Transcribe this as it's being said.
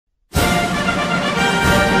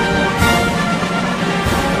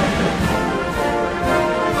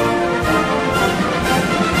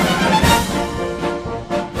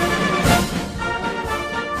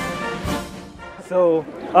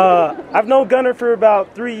I've known Gunner for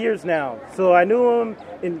about 3 years now. So I knew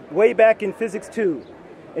him way back in Physics 2.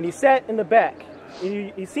 And he sat in the back.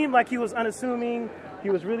 He seemed like he was unassuming. He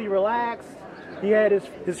was really relaxed. He had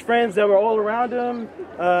his friends that were all around him.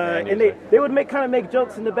 And they would kind of make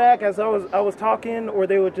jokes in the back as I was talking, or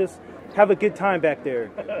they would just have a good time back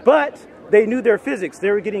there. But they knew their physics.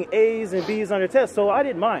 They were getting A's and B's on their tests, so I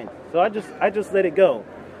didn't mind. So I just let it go.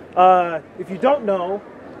 If you don't know,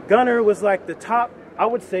 Gunner was like I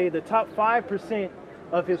would say the top 5%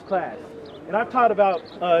 of his class. And I've taught about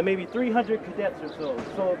maybe 300 cadets or so.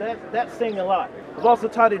 So that's saying a lot. I've also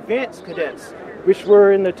taught advanced cadets, which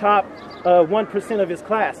were in the top 1% of his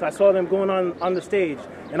class. I saw them going on the stage.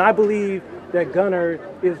 And I believe that Gunner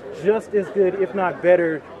is just as good, if not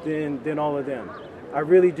better, than all of them. I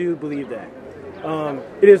really do believe that.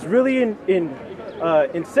 It is really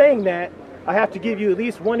in saying that, I have to give you at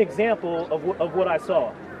least one example of what I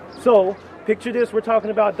saw. So, picture this, we're talking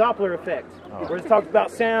about Doppler effect. Where it's talked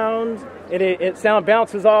about sounds, and sound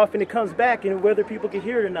bounces off and it comes back, and whether people can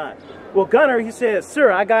hear it or not. Well, Gunner, he says,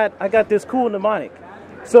 sir, I got this cool mnemonic.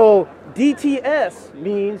 So DTS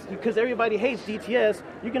means, because everybody hates DTS,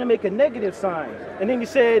 you're gonna make a negative sign. And then he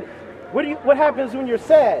said, what happens when you're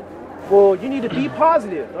sad? Well, you need to be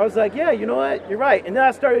positive. I was like, yeah, you know what, you're right. And then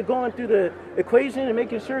I started going through the equation and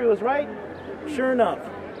making sure it was right. Sure enough,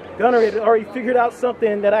 Gunner had already figured out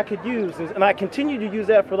something that I could use, and I continued to use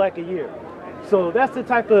that for like a year. So that's the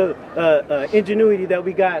type of ingenuity that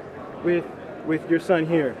we got with your son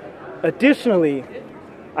here. Additionally,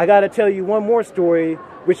 I got to tell you one more story,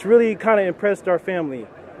 which really kind of impressed our family.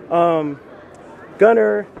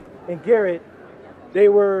 Gunner and Garrett,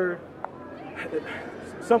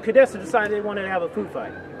 some cadets decided they wanted to have a food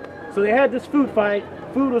fight. So they had this food fight.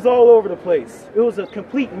 Food was all over the place. It was a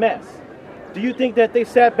complete mess. Do you think that they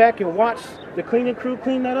sat back and watched the cleaning crew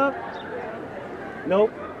clean that up?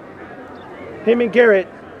 Nope. Him and Garrett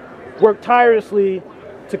worked tirelessly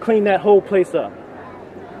to clean that whole place up.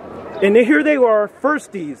 And here they were,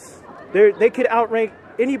 firsties. They could outrank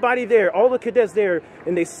anybody there, all the cadets there,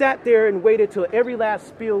 and they sat there and waited till every last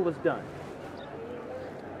spiel was done.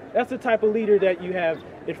 That's the type of leader that you have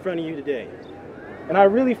in front of you today. And I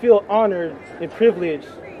really feel honored and privileged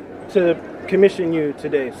to commission you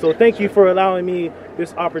today. So thank you for allowing me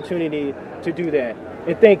this opportunity to do that.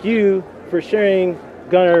 And thank you for sharing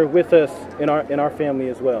Gunner with us in our family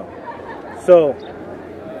as well. So,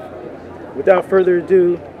 without further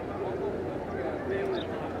ado,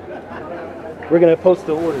 we're going to post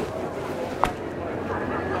the order.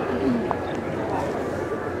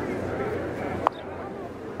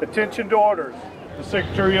 Attention to orders. The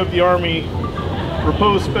Secretary of the Army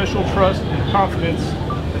repose special trust and confidence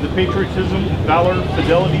in the patriotism, valor,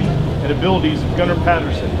 fidelity, and abilities of Gunner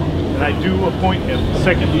Patterson, and I do appoint him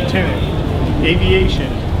Second Lieutenant,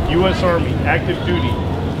 Aviation, U.S. Army, active duty,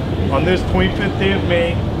 on this 25th day of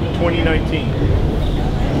May, 2019.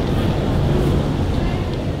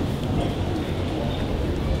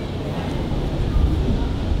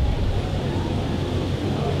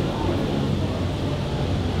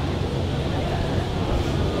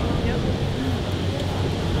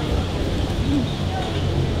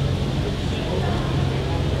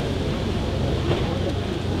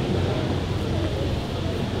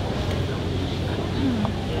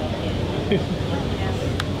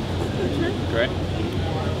 Great.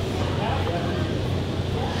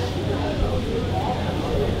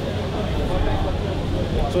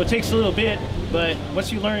 So it takes a little bit, but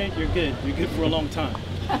once you learn it, you're good. You're good for a long time.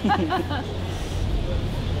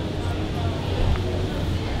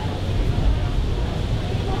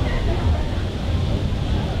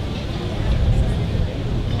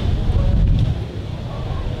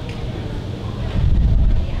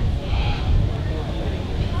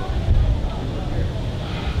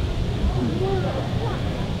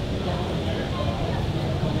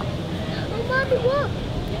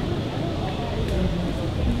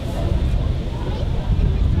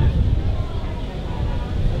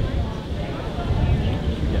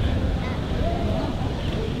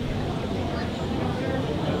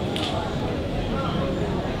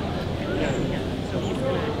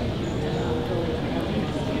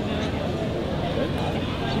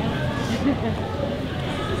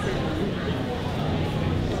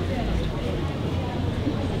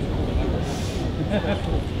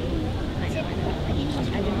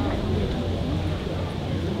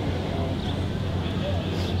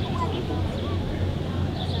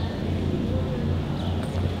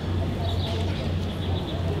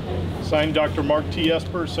 Signed, Dr. Mark T.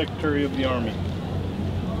 Esper, Secretary of the Army.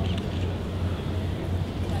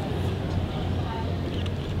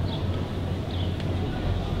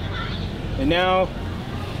 And now,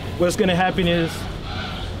 what's going to happen is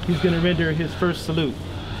he's going to render his first salute.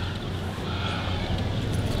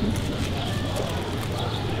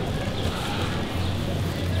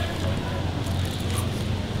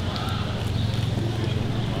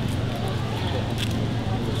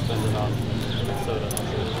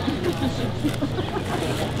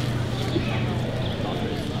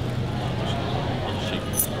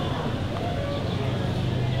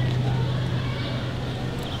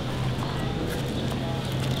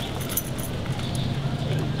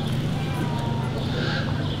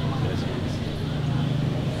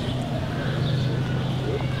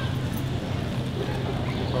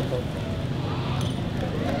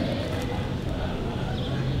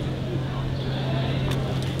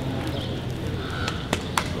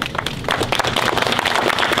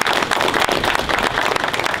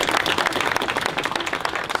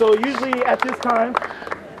 So usually at this time,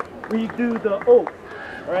 we do the oath,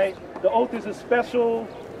 right? The oath is a special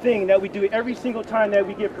thing that we do every single time that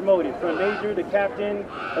we get promoted, from major to captain,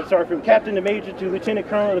 from captain to major to lieutenant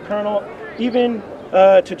colonel to colonel, even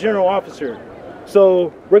to general officer.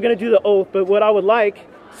 So we're gonna do the oath, but what I would like,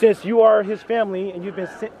 since you are his family and you've been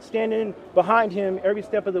standing behind him every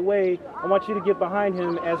step of the way, I want you to get behind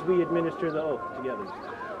him as we administer the oath together.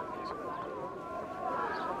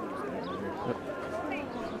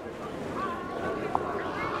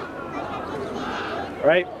 All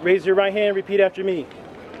right, raise your right hand, repeat after me.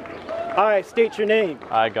 I state your name.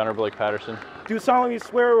 I, Gunner Blake Patterson, Do solemnly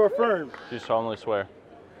swear or affirm do solemnly swear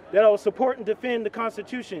that I will support and defend the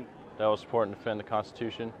Constitution that I will support and defend the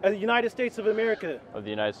Constitution of the United States of America of the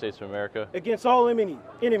United States of America against all enemies,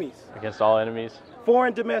 against all enemies, foreign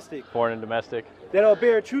and domestic, foreign and domestic, that I will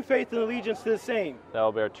bear true faith and allegiance to the same, that I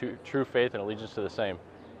will bear true faith and allegiance to the same,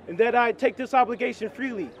 and that I take this obligation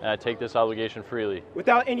freely, and I take this obligation freely,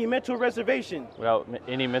 without any mental reservation without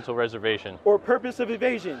any mental reservation or purpose of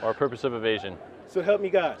evasion. or purpose of evasion. So help me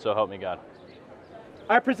God. So help me God.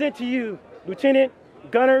 I present to you Lieutenant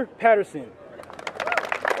Gunner Patterson.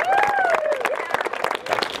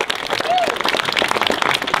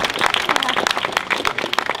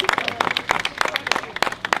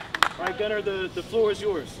 All right, Gunner, the floor is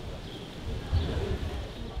yours.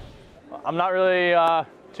 I'm not really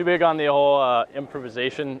too big on the whole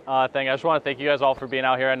improvisation thing. I just want to thank you guys all for being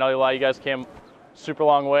out here. I know a lot of you guys came super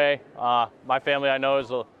long way. My family, I know, is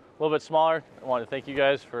a little bit smaller. I want to thank you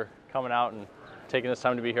guys for coming out and taking this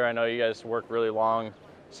time to be here. I know you guys work really long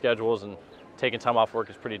schedules, and taking time off work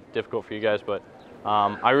is pretty difficult for you guys, but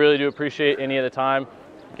I really do appreciate any of the time.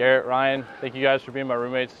 Garrett, Ryan, thank you guys for being my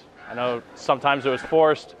roommates. I know sometimes it was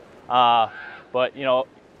forced, but you know,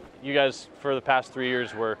 you guys for the past 3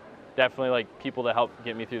 years were definitely like people that helped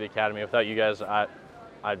get me through the academy. Without you guys, I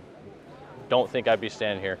don't think I'd be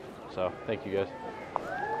standing here. So thank you guys.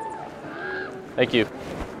 Thank you.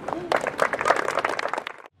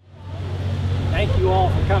 Thank you all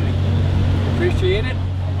for coming. Appreciate it.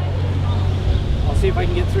 I'll see if I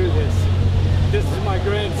can get through this. This is my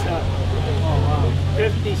grandson. Oh, wow.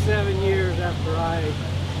 57 years after I've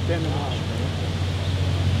been in hospital.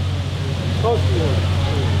 Close to yours.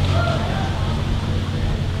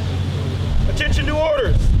 Attention to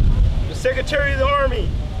orders. The Secretary of the Army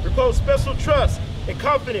repose special trust and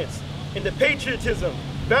confidence in the patriotism,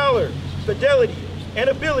 valor, fidelity, and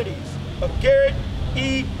abilities of Garrett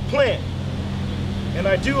E. Plant. And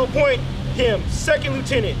I do appoint him Second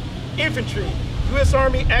Lieutenant, Infantry, U.S.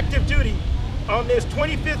 Army active duty on this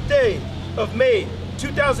 25th day of May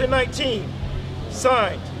 2019.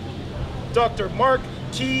 Signed, Dr. Mark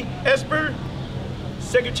T. Esper,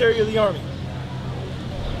 Secretary of the Army.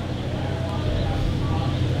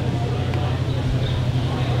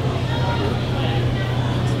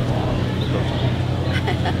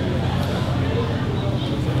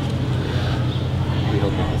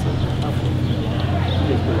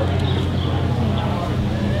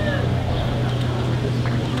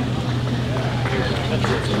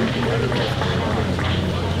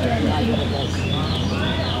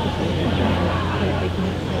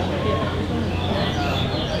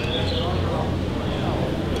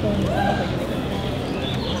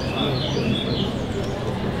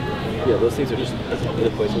 Yeah, those things are just the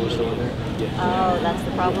placeholders still in there. Yeah. Oh, that's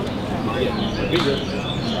the problem? Yeah, you're good.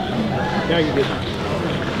 Now you're good.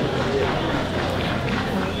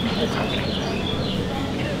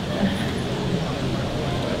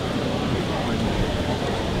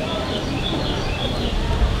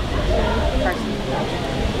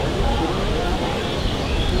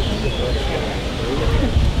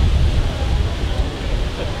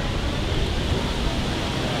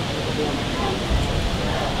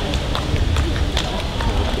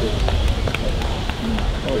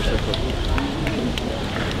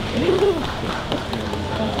 Thank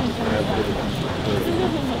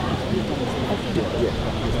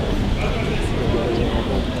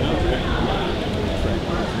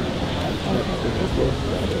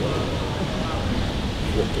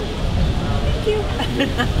you.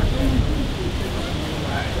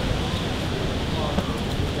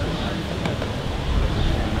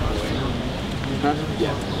 Huh?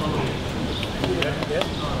 Yeah.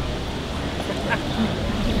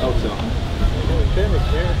 Oh, so.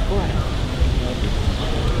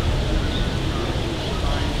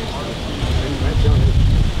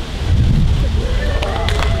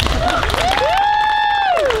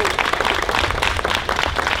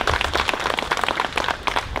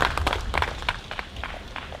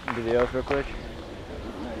 Do the oath real quick.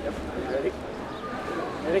 Yep. Ready?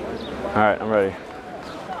 Ready? All right, I'm ready.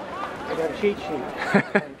 I got a cheat sheet.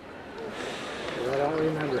 I don't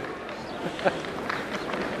remember.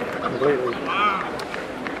 Completely.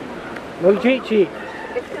 No cheat sheet.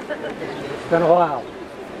 It's been a while.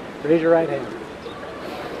 Raise your right hand.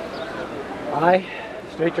 I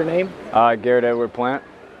state your name. I, Garrett Edward Plant,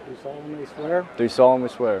 Do solemnly swear do solemnly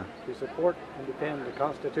swear to support and defend the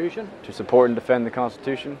Constitution to support and defend the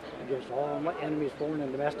Constitution against all enemies, foreign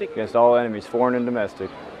and domestic. against all enemies, foreign and domestic.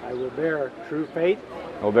 I will bear true faith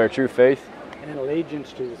I will bear true faith and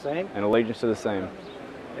allegiance to the same. and allegiance to the same.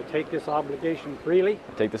 I take this obligation freely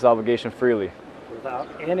I take this obligation freely, without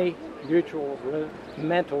any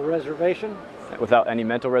mental reservation without any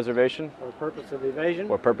mental reservation or purpose of evasion,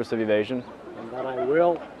 or purpose of evasion, and that I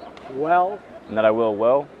will well and that I will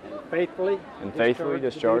well and faithfully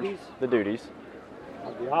discharge the duties the duties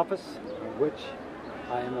of the office of which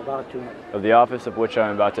I am about to enter. of the office of which I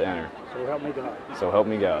am about to enter. So help me God. So help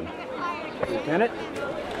me God. Lieutenant.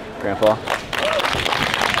 Grandpa.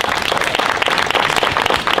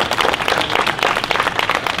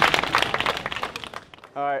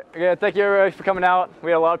 All right, again, thank you everybody for coming out.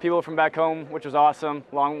 We had a lot of people from back home, which was awesome.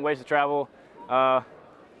 Long ways to travel. If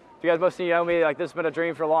you guys most of you know me, like, this has been a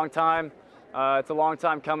dream for a long time. It's a long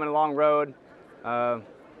time coming, a long road. And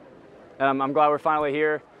I'm glad we're finally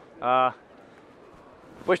here.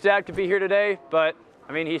 Wish Dad could be here today, but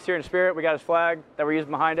I mean, he's here in spirit. We got his flag that we're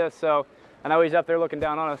using behind us, so I know he's up there looking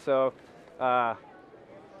down on us, so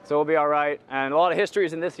we'll be all right. And a lot of history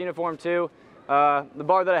is in this uniform too. The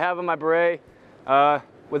bar that I have on my beret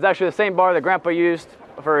was actually the same bar that Grandpa used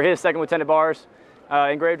for his second lieutenant bars,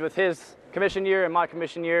 engraved with his commission year and my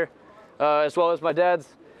commission year, as well as my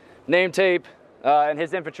dad's name tape and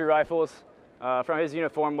his infantry rifles from his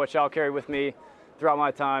uniform, which I'll carry with me throughout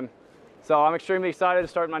my time. So I'm extremely excited to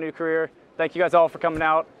start my new career. Thank you guys all for coming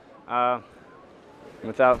out.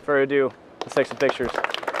 Without further ado, let's take some pictures.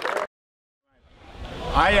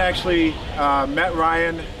 I actually met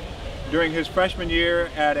Ryan during his freshman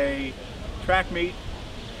year at a track meet.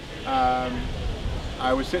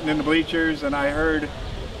 I was sitting in the bleachers and I heard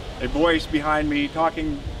a voice behind me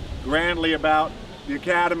talking grandly about the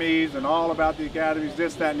academies and all about the academies,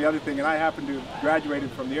 this, that, and the other thing, and I happened to have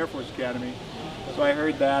graduated from the Air Force Academy. So I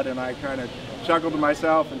heard that and I kind of chuckled to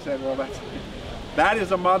myself and said, well, that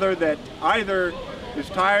is a mother that either is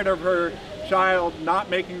tired of her child not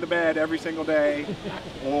making the bed every single day,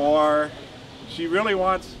 or she really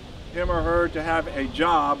wants him or her to have a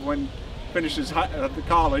job when finishes the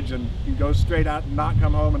college and can go straight out and not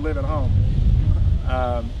come home and live at home.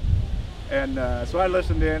 So I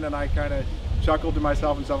listened in and I kind of chuckled to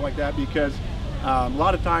myself and stuff like that, because a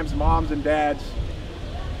lot of times moms and dads,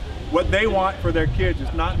 what they want for their kids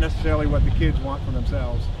is not necessarily what the kids want for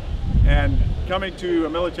themselves. And coming to a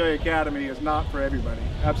military academy is not for everybody,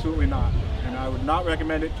 absolutely not. And I would not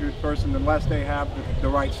recommend it to a person unless they have the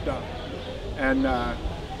right stuff. And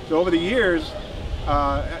so over the years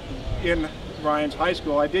in Ryan's high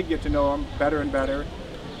school, I did get to know him better and better,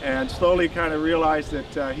 and slowly kind of realized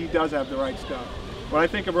that he does have the right stuff. When I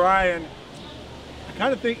think of Ryan, I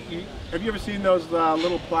kind of think, have you ever seen those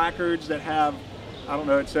little placards that have, I don't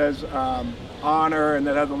know, it says honor, and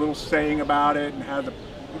that has a little saying about it, and has an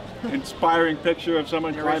inspiring picture of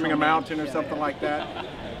someone climbing a mountain or something like that?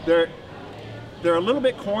 They're a little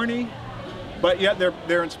bit corny, but yet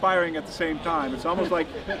they're inspiring at the same time. It's almost like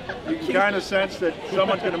you can kind of sense that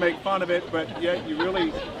someone's going to make fun of it, but yet you're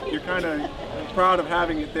kind of proud of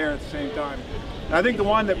having it there at the same time. And I think the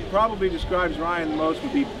one that probably describes Ryan the most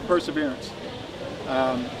would be perseverance.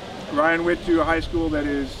 Ryan went to a high school that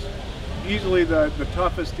is easily the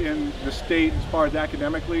toughest in the state as far as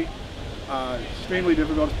academically. Extremely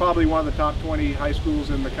difficult. It's probably one of the top 20 high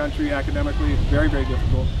schools in the country academically. It's very, very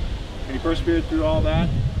difficult. And he persevered through all that.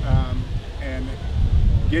 And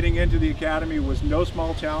getting into the academy was no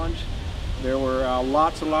small challenge. There were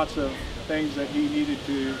lots and lots of things that he needed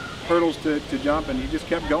to hurdles to jump, and he just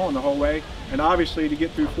kept going the whole way. And obviously to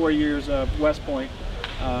get through 4 years of West Point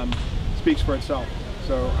speaks for itself.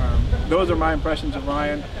 So those are my impressions of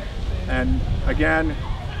Ryan. And again,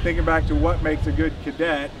 thinking back to what makes a good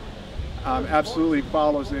cadet, absolutely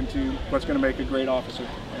follows into what's going to make a great officer.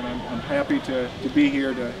 And I'm happy to be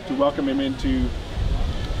here to welcome him into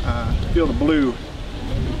to feel the blue.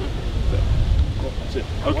 That's it.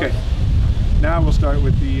 Okay. Now we'll start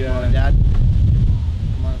with the Dad.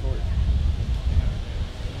 Come on forward.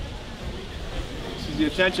 This is the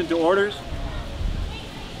attention to orders.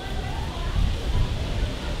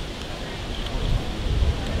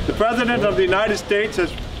 The President of the United States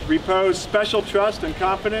has reposed special trust and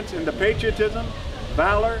confidence in the patriotism,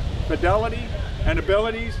 valor, fidelity, and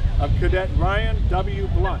abilities of Cadet Ryan W.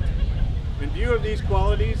 Blunt. In view of these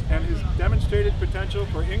qualities and his demonstrated potential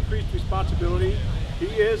for increased responsibility, he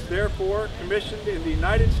is therefore commissioned in the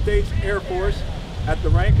United States Air Force at the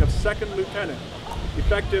rank of Second Lieutenant,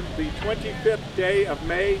 effective the 25th day of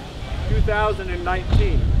May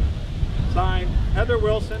 2019. Signed, Heather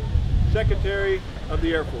Wilson, Secretary of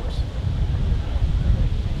the Air Force.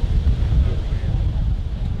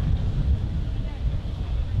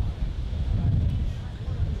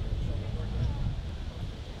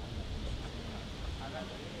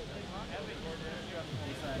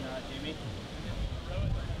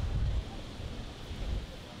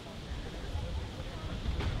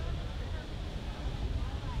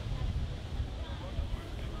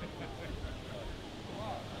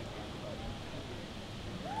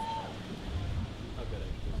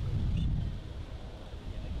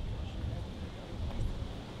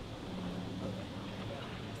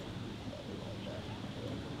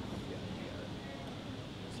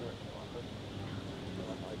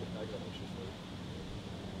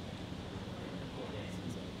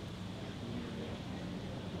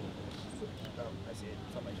 I see it.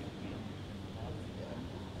 It's on my TV.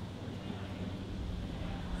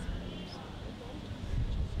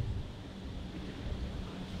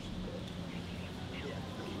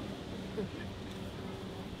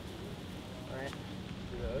 All right.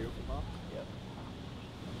 Yep.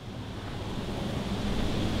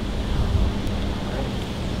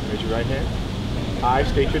 Raise your right hand. I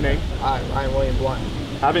state your name. I, Ryan William Blunt.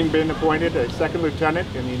 Having been appointed a Second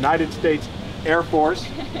Lieutenant in the United States Air Force,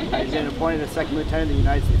 I've been appointed as Second Lieutenant in the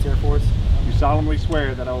United States Air Force. you solemnly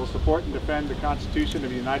swear that I will support and defend the Constitution of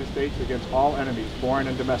the United States against all enemies, foreign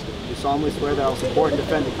and domestic. Do solemnly swear that I will support and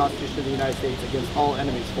defend the Constitution of the United States against all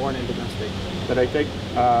enemies, foreign and domestic. That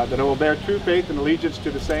I will bear true faith and allegiance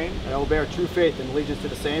to the same. That I will bear true faith and allegiance to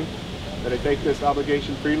the same. That I take this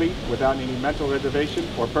obligation freely, without any mental reservation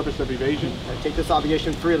or purpose of evasion. That I take this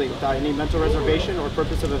obligation freely, without any mental reservation or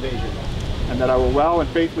purpose of evasion. And that I will well and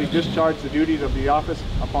faithfully discharge the duties of the office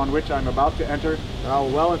upon which I am about to enter. That I will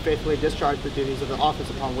well and faithfully discharge the duties of the office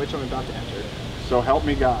upon which I am about to enter. So help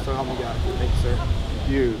me God. So help me God. Thank you, sir.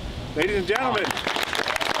 Thank you. Ladies and gentlemen.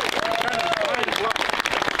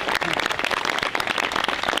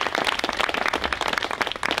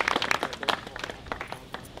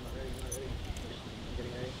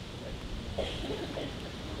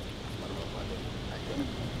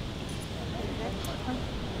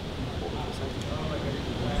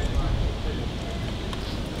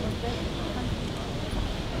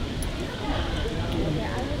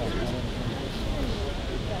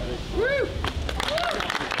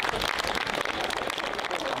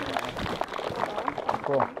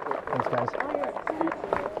 Cool. Thanks, guys.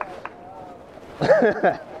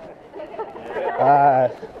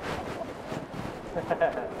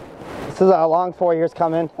 This is a long 4 years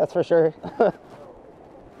coming, that's for sure.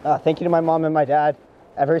 Thank you to my mom and my dad.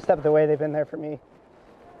 Every step of the way, they've been there for me.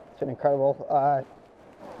 It's been incredible.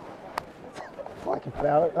 Fucking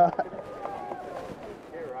proud.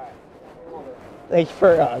 Thank you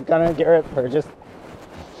for Gunnar and Garrett for just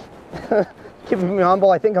keeping me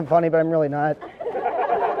humble. I think I'm funny, but I'm really not.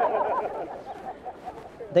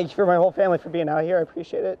 Thank you for my whole family for being out here. I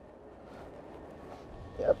appreciate it.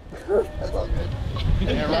 Yep. That's all good.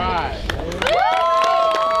 All right.